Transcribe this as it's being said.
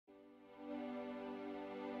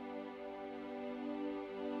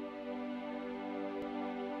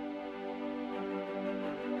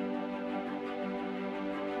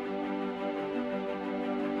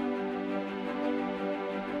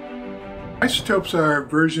Isotopes are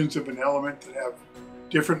versions of an element that have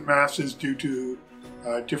different masses due to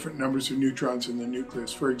different numbers of neutrons in the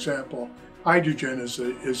nucleus. For example, hydrogen is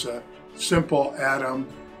a simple atom.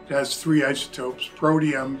 It has 3 isotopes.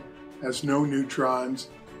 Protium has no neutrons,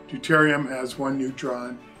 deuterium has 1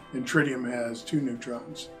 neutron, and tritium has 2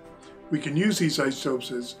 neutrons. We can use these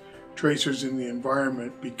isotopes as tracers in the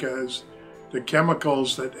environment because the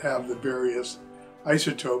chemicals that have the various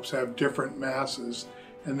isotopes have different masses,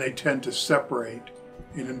 and they tend to separate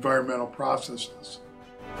in environmental processes.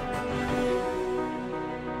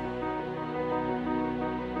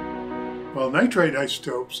 Well, nitrate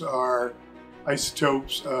isotopes are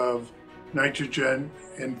isotopes of nitrogen,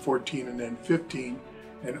 N14 and N15,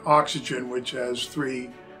 and oxygen, which has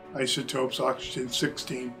 3 isotopes, oxygen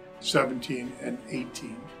 16, 17, and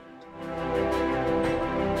 18.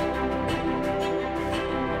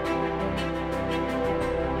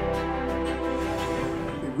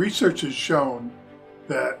 Research has shown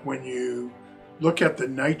that when you look at the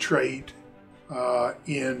nitrate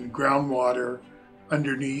in groundwater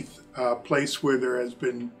underneath a place where there has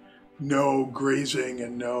been no grazing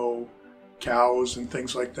and no cows and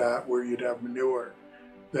things like that, where you'd have manure,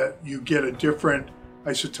 that you get a different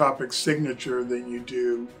isotopic signature than you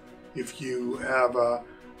do if you have a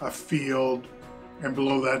field and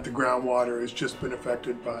below that the groundwater has just been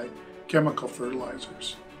affected by chemical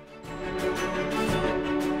fertilizers.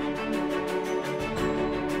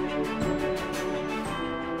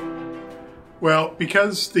 Well,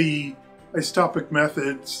 because the isotopic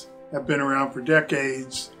methods have been around for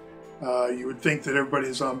decades, you would think that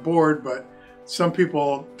everybody's on board, but some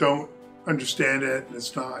people don't understand it and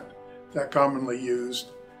it's not that commonly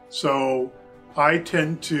used. So I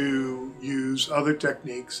tend to use other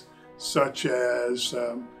techniques such as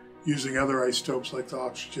using other isotopes like the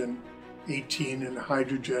oxygen 18 and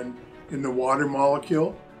hydrogen in the water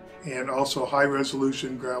molecule, and also high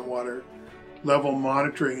resolution groundwater level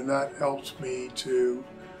monitoring, and that helps me to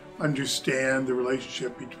understand the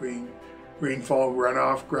relationship between rainfall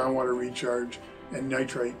runoff, groundwater recharge, and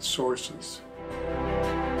nitrate sources.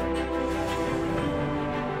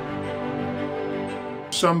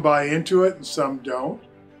 Some buy into it and some don't.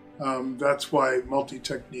 That's why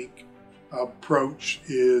multi-technique approach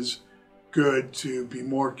is good, to be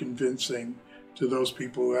more convincing to those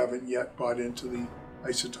people who haven't yet bought into the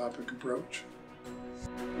isotopic approach.